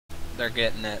They're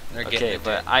getting it. They're getting Okay, it.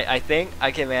 but I think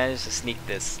I can manage to sneak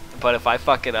this. But if I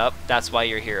fuck it up, that's why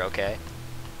you're here, okay?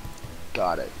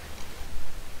 Got it.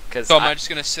 Cause So am I just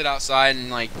gonna sit outside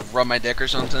and like rub my dick or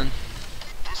something?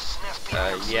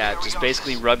 yeah, just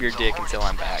basically rub your dick until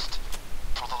I'm back.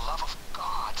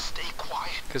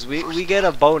 Cause we get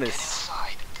a bonus.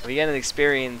 We get an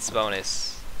experience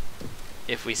bonus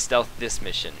if we stealth this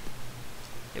mission.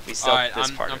 If we stealth Alright,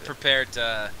 this part I'm of it. prepared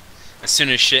to. As soon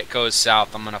as shit goes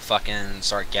south, I'm gonna fucking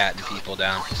start gatting people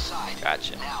down.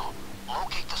 Gotcha.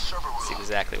 That's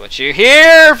exactly what you're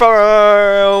here for.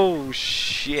 Oh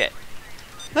shit.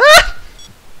 That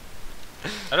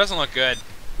doesn't look good.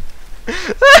 I'm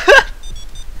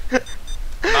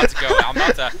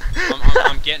about to go.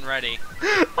 I'm getting ready.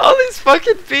 All these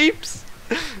fucking beeps.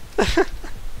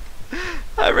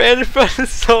 I ran in front of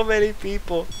so many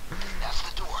people.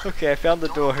 Okay, I found the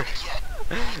door.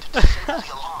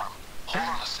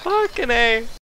 Fucking A.